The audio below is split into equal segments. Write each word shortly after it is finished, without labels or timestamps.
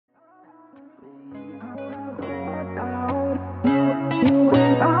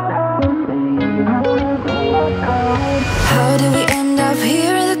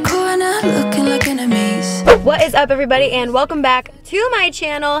is up, everybody, and welcome back to my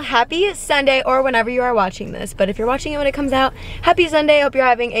channel. Happy Sunday, or whenever you are watching this, but if you're watching it when it comes out, happy Sunday. I hope you're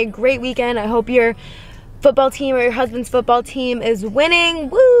having a great weekend. I hope your football team or your husband's football team is winning.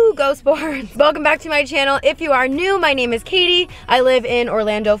 Woo, go sports. Welcome back to my channel. If you are new, my name is Katie. I live in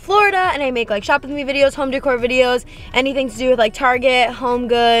Orlando, Florida, and I make like shop with me videos, home decor videos, anything to do with like Target,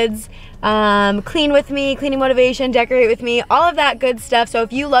 HomeGoods, clean with me, cleaning motivation, decorate with me, all of that good stuff. So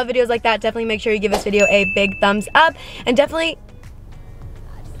if you love videos like that, definitely make sure you give this video a big thumbs up, and definitely,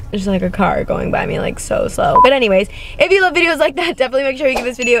 there's like a car going by me like so slow. But anyways, if you love videos like that, definitely make sure you give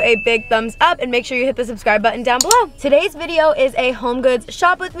this video a big thumbs up and make sure you hit the subscribe button down below. Today's video is a HomeGoods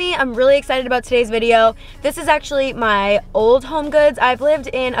shop with me. I'm really excited about today's video. This is actually my old HomeGoods. I've lived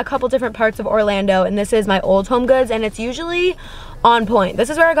in a couple different parts of Orlando, and this is my old HomeGoods, and it's usually on point.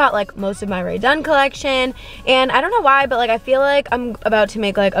 This is where I got like most of my Ray Dunn collection, and I don't know why, but like I feel like I'm about to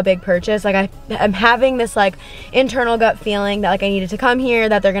make like a big purchase. Like I'm having this like internal gut feeling that like I needed to come here,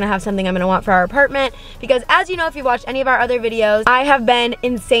 that they're gonna have something I'm gonna want for our apartment, because as you know, if you watched any of our other videos, I have been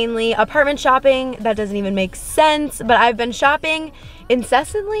insanely apartment shopping. That doesn't even make sense, but I've been shopping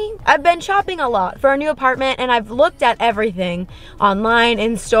incessantly. I've been shopping a lot for a new apartment, and I've looked at everything online,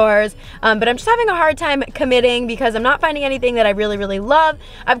 in stores, but I'm just having a hard time committing because I'm not finding anything that I really love.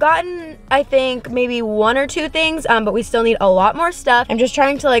 I've gotten, I think, maybe one or two things, but we still need a lot more stuff. I'm just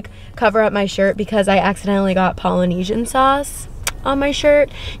trying to like cover up my shirt because I accidentally got Polynesian sauce on my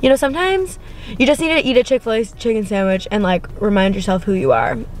shirt. You know, sometimes you just need to eat a Chick-fil-A chicken sandwich and like remind yourself who you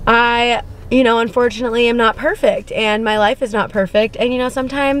are. You know, unfortunately, I'm not perfect, and my life is not perfect, and you know,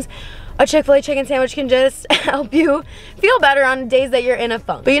 sometimes a Chick-fil-A chicken sandwich can just help you feel better on days that you're in a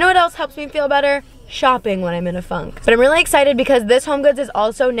funk. But you know what else helps me feel better? Shopping when I'm in a funk. But I'm really excited because this HomeGoods is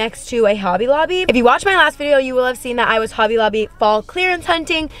also next to a Hobby Lobby. If you watched my last video, you will have seen that I was Hobby Lobby fall clearance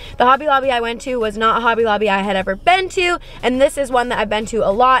hunting. The Hobby Lobby I went to was not a Hobby Lobby I had ever been to, and this is one that I've been to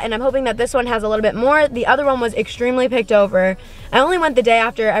a lot, and I'm hoping that this one has a little bit more. The other one was extremely picked over. I only went the day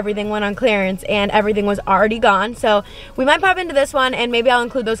after everything went on clearance and everything was already gone, so we might pop into this one, and maybe I'll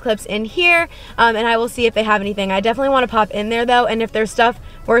include those clips in here, and I will see if they have anything. I definitely want to pop in there though, and if there's stuff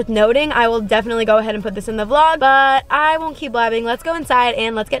worth noting, I will definitely go ahead and put this in the vlog, but I won't keep blabbing. Let's go inside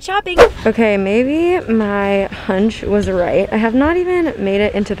and let's get shopping. Okay, maybe my hunch was right. I have not even made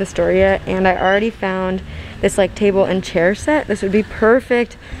it into the store yet, and I already found this like table and chair set. This would be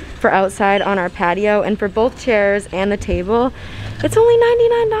perfect for outside on our patio, and for both chairs and the table, it's only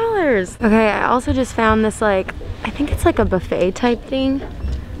 $99. Okay, I also just found this like, I think it's like a buffet type thing.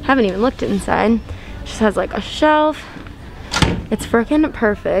 Haven't even looked inside. It just has like a shelf. It's freaking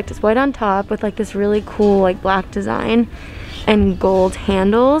perfect. It's white on top with like this really cool like black design and gold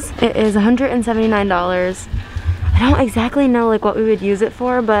handles. It is $179. I don't exactly know like what we would use it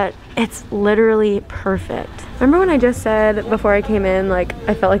for, but it's literally perfect. Remember when I just said before I came in, like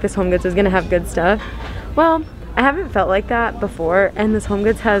I felt like this HomeGoods was gonna have good stuff? Well, I haven't felt like that before, and this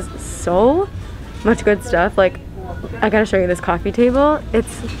HomeGoods has so much good stuff. Like, I gotta show you this coffee table.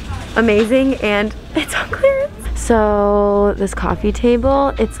 It's amazing, and it's on clearance. So this coffee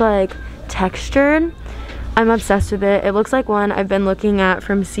table, it's like textured. I'm obsessed with it. It looks like one I've been looking at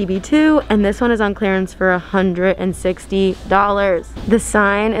from CB2, and this one is on clearance for $160. The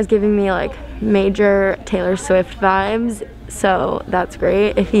sign is giving me like major Taylor Swift vibes, so that's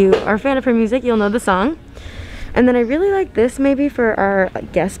great. If you are a fan of her music, you'll know the song. And then I really like this maybe for our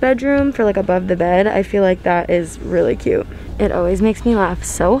guest bedroom, for like above the bed. I feel like that is really cute. It always makes me laugh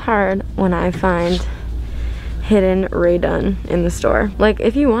so hard when I find hidden Ray Dunn in the store. Like,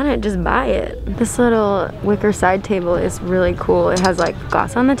 if you want it, just buy it. This little wicker side table is really cool. It has like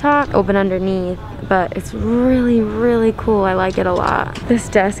gloss on the top, open underneath, but it's really cool. I like it a lot. This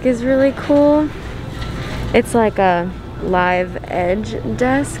desk is really cool. It's like a live edge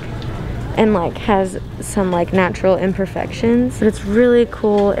desk, and like has some like natural imperfections, but it's really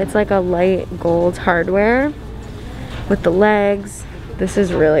cool. It's like a light gold hardware with the legs. This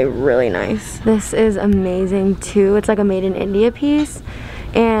is really nice. This is amazing too. It's like a made in India piece,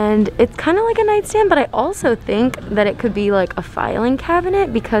 and it's kind of like a nightstand, but I also think that it could be like a filing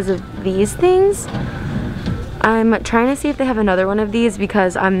cabinet because of these things. I'm trying to see if they have another one of these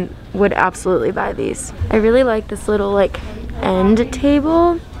because I would absolutely buy these. I really like this little like end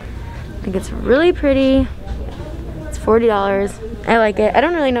table. I think it's really pretty. It's $40. I like it. I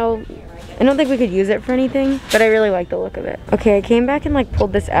don't really know, I don't think we could use it for anything, but I really like the look of it. Okay, I came back and like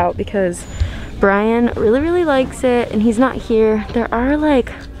pulled this out because Brian really likes it, and he's not here. There are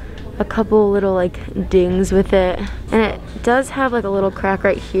like a couple little like dings with it, and it does have like a little crack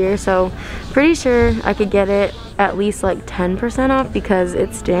right here, so pretty sure I could get it at least like 10% off because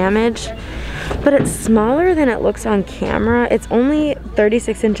it's damaged. but it's smaller than it looks on camera. It's only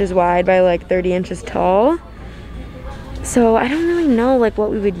 36 inches wide by like 30 inches tall. So I don't really know like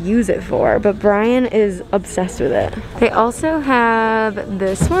what we would use it for, but Brian is obsessed with it. They also have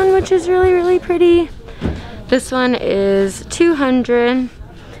this one, which is really, really pretty. This one is $200.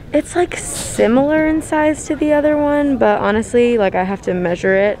 It's like similar in size to the other one, but honestly, like I have to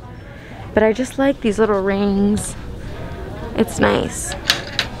measure it. But I just like these little rings. It's nice.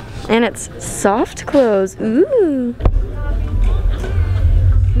 And it's soft close. Ooh. Oh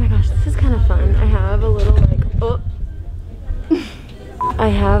my gosh, this is kind of fun. I have a little like, oh. I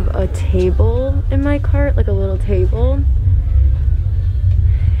have a table in my cart, like a little table.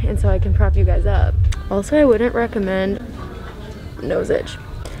 And so I can prop you guys up. Also, I wouldn't recommend, nose itch,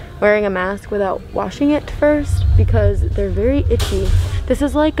 wearing a mask without washing it first because they're very itchy. This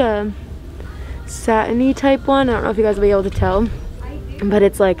is like a satiny type one. I don't know if you guys will be able to tell, but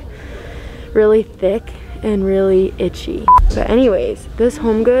it's like really thick and really itchy. But anyways, this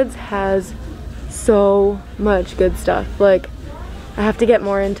HomeGoods has so much good stuff. Like, I have to get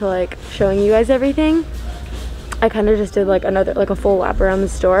more into like showing you guys everything. I kind of just did like a full lap around the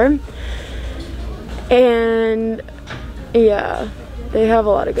store, and yeah, they have a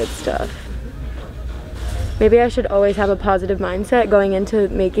lot of good stuff. Maybe I should always have a positive mindset going into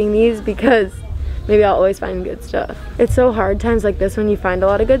making these because maybe I'll always find good stuff. It's so hard times like this when you find a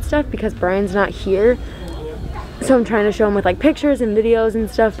lot of good stuff because Brian's not here. So I'm trying to show him with like pictures and videos and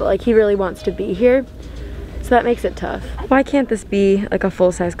stuff, but like he really wants to be here. So that makes it tough. Why can't this be like a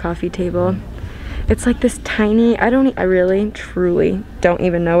full-size coffee table? It's like this tiny, I really, truly don't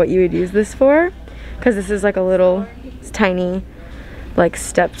even know what you would use this for. Because this is like a little tiny like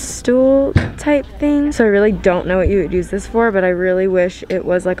step stool type thing. So I really don't know what you would use this for, but I really wish it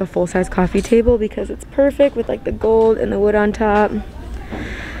was like a full-size coffee table because it's perfect with like the gold and the wood on top.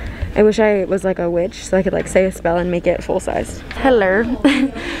 I wish I was like a witch so I could like say a spell and make it full-size. Hello.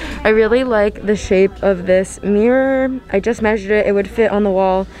 I really like the shape of this mirror. I just measured it. It would fit on the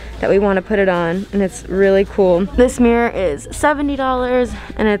wall that we want to put it on, and it's really cool. This mirror is $70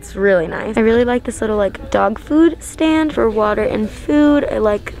 and it's really nice. I really like this little like dog food stand for water and food. I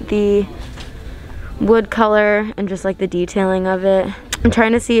like the wood color and just like the detailing of it. I'm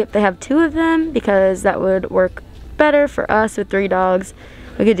trying to see if they have 2 of them because that would work better for us with 3 dogs.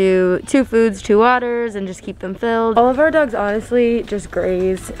 We could do 2 foods, 2 waters, and just keep them filled. All of our dogs honestly just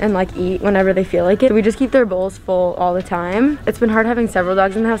graze and like eat whenever they feel like it. We just keep their bowls full all the time. It's been hard having several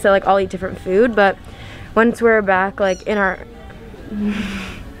dogs in the house that like all eat different food, but once we're back like in our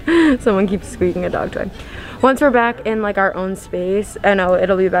someone keeps squeaking a dog toy. Once we're back in like our own space, I know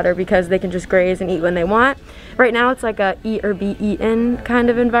it'll be better because they can just graze and eat when they want. Right now it's like a eat or be eaten kind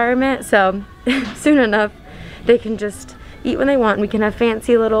of environment, so soon enough they can just eat when they want, and we can have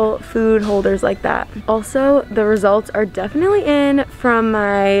fancy little food holders like that. Also, the results are definitely in from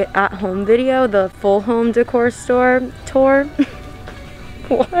my at-home video, the full home decor store tour.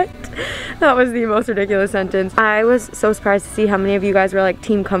 What? That was the most ridiculous sentence. I was so surprised to see how many of you guys were like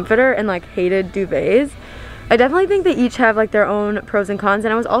team comforter and like hated duvets. I definitely think they each have like their own pros and cons,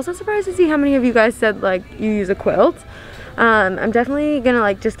 and I was also surprised to see how many of you guys said like you use a quilt. I'm definitely gonna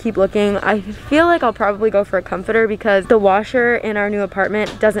like just keep looking. I feel like I'll probably go for a comforter because the washer in our new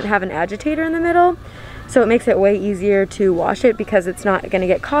apartment doesn't have an agitator in the middle, so it makes it way easier to wash it because it's not gonna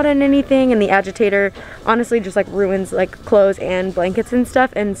get caught in anything, and the agitator honestly just like ruins like clothes and blankets and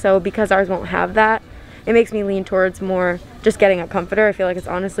stuff. And so because ours won't have that, it makes me lean towards more just getting a comforter. I feel like it's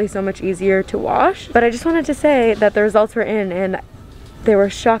honestly so much easier to wash. But I just wanted to say that the results were in, and they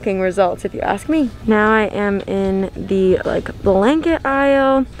were shocking results if you ask me. Now I am in the like blanket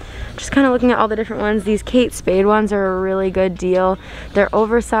aisle, just kind of looking at all the different ones. These Kate Spade ones are a really good deal. They're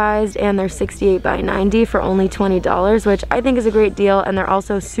oversized and they're 68 by 90 for only $20, which I think is a great deal, and they're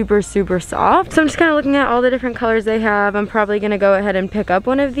also super, super soft. So I'm just kind of looking at all the different colors they have. I'm probably gonna go ahead and pick up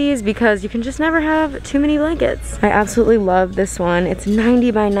one of these because you can just never have too many blankets. I absolutely love this one. It's 90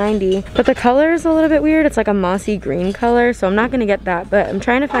 by 90, but the color is a little bit weird. It's like a mossy green color, so I'm not gonna get that, but I'm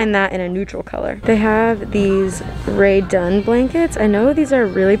trying to find that in a neutral color. They have these Rae Dunn blankets. I know these are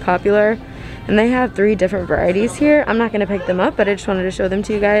really popular, and they have 3 different varieties here. I'm not gonna pick them up, but I just wanted to show them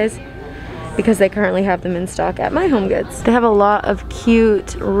to you guys because they currently have them in stock at my HomeGoods. They have a lot of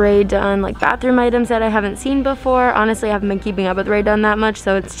cute Rae Dunn like bathroom items that I haven't seen before. Honestly, I haven't been keeping up with Rae Dunn that much,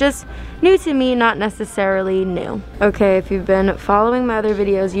 so it's just new to me, not necessarily new. Okay, if you've been following my other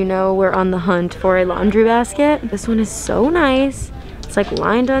videos, you know we're on the hunt for a laundry basket. This one is so nice. It's like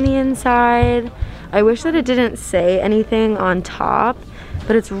lined on the inside. I wish that it didn't say anything on top,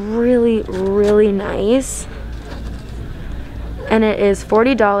 but it's really, really nice. and it is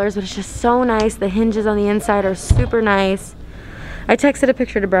 $40, but it's just so nice. The hinges on the inside are super nice. I texted a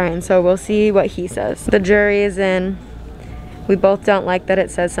picture to Brian, so we'll see what he says. The jury is in. We both don't like that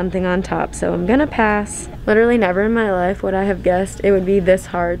it says something on top, so I'm gonna pass. Literally never in my life would I have guessed it would be this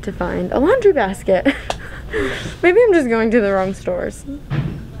hard to find a laundry basket. Maybe I'm just going to the wrong stores.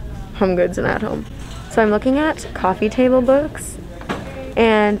 HomeGoods and At Home. So I'm looking at coffee table books,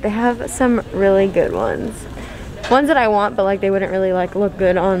 and they have some really good ones. Ones that I want, but like they wouldn't really like look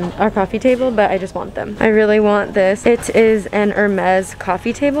good on our coffee table, but I just want them. I really want this. It is an Hermes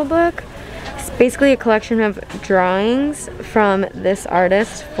coffee table book. It's basically a collection of drawings from this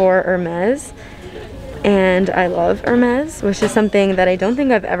artist for Hermes. And I love Hermes, which is something that I don't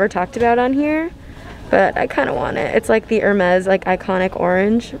think I've ever talked about on here, but I kind of want it. It's like the Hermes like iconic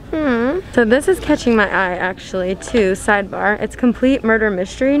orange. So this is catching my eye actually too. Sidebar, it's complete murder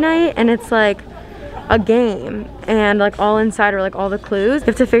mystery night, and it's like a game, and like all inside are like all the clues. You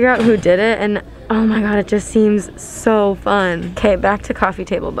have to figure out who did it, and oh my god, it just seems so fun. Okay, back to coffee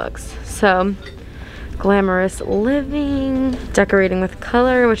table books. So glamorous living, decorating with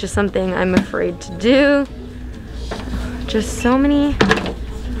color, which is something I'm afraid to do. Just so many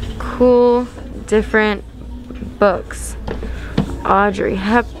cool different books. Audrey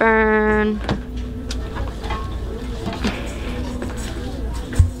Hepburn.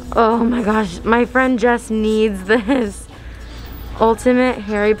 Oh my gosh, my friend Jess needs this. Ultimate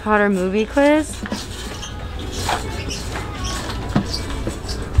Harry Potter movie quiz.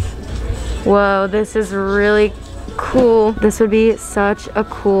 Whoa, this is really cool. This would be such a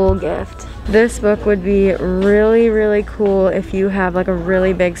cool gift. This book would be really, really cool if you have like a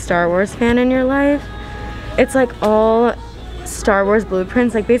really big Star Wars fan in your life. It's like all Star Wars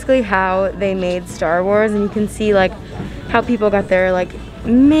blueprints, like basically how they made Star Wars, and you can see like how people got their like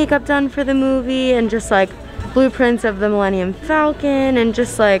makeup done for the movie, and just like blueprints of the Millennium Falcon, and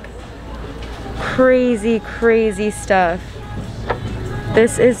just like crazy stuff.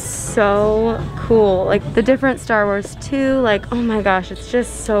 This is so cool. Like the different Star Wars too, like oh my gosh, it's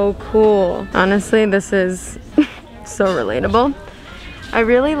just so cool. Honestly, this is so relatable. I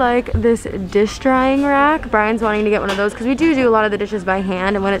really like this dish drying rack. Brian's wanting to get one of those because we do a lot of the dishes by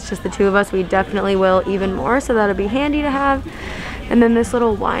hand, and when it's just the two of us, we definitely will even more, so that'll be handy to have. And then this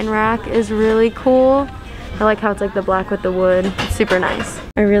little wine rack is really cool. I like how it's like the black with the wood. It's super nice.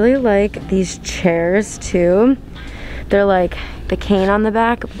 I really like these chairs too. They're like the cane on the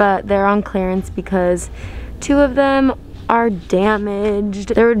back, but they're on clearance because two of them are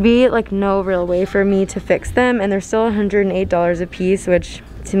damaged. There would be like no real way for me to fix them, and they're still $108 a piece, which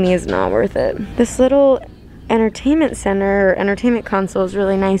to me is not worth it. This little entertainment center or entertainment console is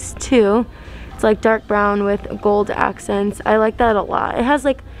really nice too. It's like dark brown with gold accents. I like that a lot. It has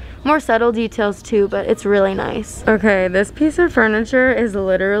like more subtle details too, but it's really nice. Okay, this piece of furniture is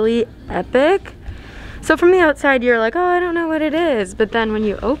literally epic. So from the outside, you're like, oh, I don't know what it is. But then when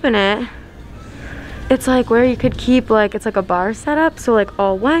you open it, it's like where you could keep like, it's like a bar setup. So like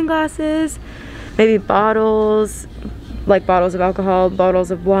all wine glasses, maybe bottles, like bottles of alcohol,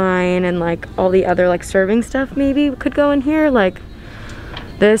 bottles of wine, and like all the other like serving stuff maybe could go in here. Like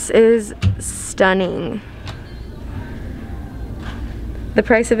this is stunning. The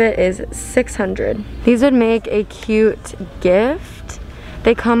price of it is $600. These would make a cute gift.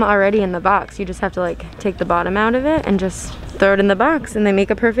 They come already in the box. You just have to like take the bottom out of it and just throw it in the box, and they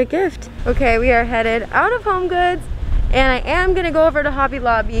make a perfect gift. Okay, we are headed out of HomeGoods, and I am gonna go over to Hobby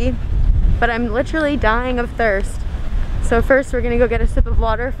Lobby, but I'm literally dying of thirst. So first we're gonna go get a sip of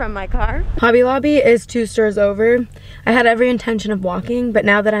water from my car. Hobby Lobby is 2 stores over. I had every intention of walking, but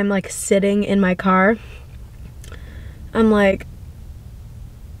now that I'm like sitting in my car, I'm like,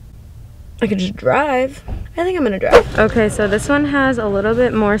 I could just drive. I think I'm gonna drive. Okay, so this one has a little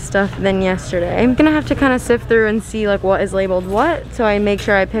bit more stuff than yesterday. I'm gonna have to kind of sift through and see like what is labeled what, so I make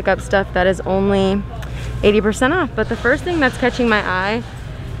sure I pick up stuff that is only 80% off. But the first thing that's catching my eye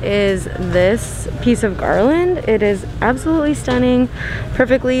is this piece of garland. It is absolutely stunning.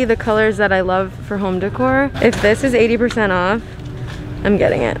 Perfectly the colors that I love for home decor. If this is 80% off, I'm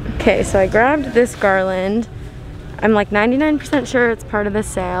getting it. Okay, so I grabbed this garland. I'm like 99% sure it's part of the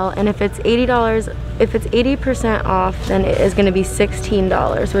sale, and if it's $80, if it's 80% off, then it is gonna be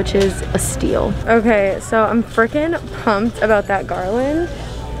 $16, which is a steal. Okay, so I'm freaking pumped about that garland.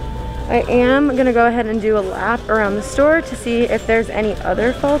 I am gonna go ahead and do a lap around the store to see if there's any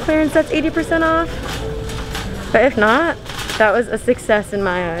other fall clearance that's 80% off. But if not, that was a success in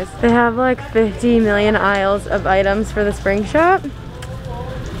my eyes. They have like 50 million aisles of items for the spring shop.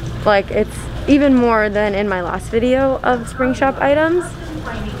 Like it's even more than in my last video of spring shop items.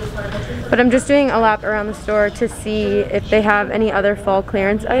 But I'm just doing a lap around the store to see if they have any other fall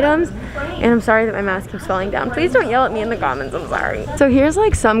clearance items. And I'm sorry that my mask keeps falling down. Please don't yell at me in the comments, I'm sorry. So here's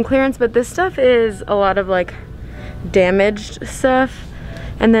like some clearance, but this stuff is a lot of like damaged stuff.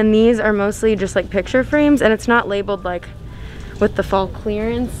 And then these are mostly just like picture frames, and it's not labeled like with the fall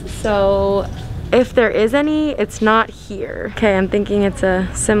clearance. So if there is any, it's not here. Okay, I'm thinking it's a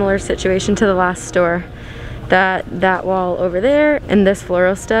similar situation to the last store. That wall over there and this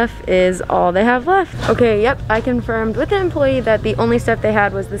floral stuff is all they have left. Okay, yep, I confirmed with the employee that the only stuff they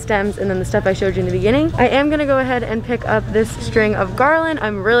had was the stems and then the stuff I showed you in the beginning. I am gonna go ahead and pick up this string of garland.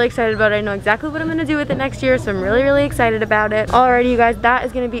 I'm really excited about it. I know exactly what I'm gonna do with it next year, so I'm really excited about it. Alrighty, you guys, that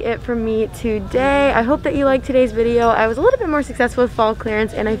is gonna be it from me today. I hope that you liked today's video. I was a little bit more successful with fall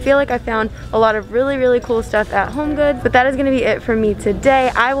clearance, and I feel like I found a lot of really cool stuff at HomeGoods, but that is gonna be it from me today.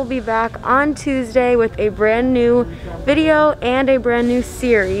 I will be back on Tuesday with a brand new video and a brand new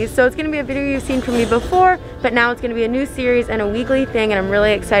series. So it's gonna be a video you've seen from me before, but now it's gonna be a new series and a weekly thing, and I'm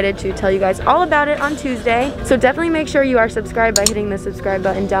really excited to tell you guys all about it on Tuesday. So definitely make sure you are subscribed by hitting the subscribe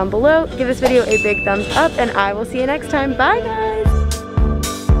button down below. Give this video a big thumbs up, and I will see you next time. Bye guys!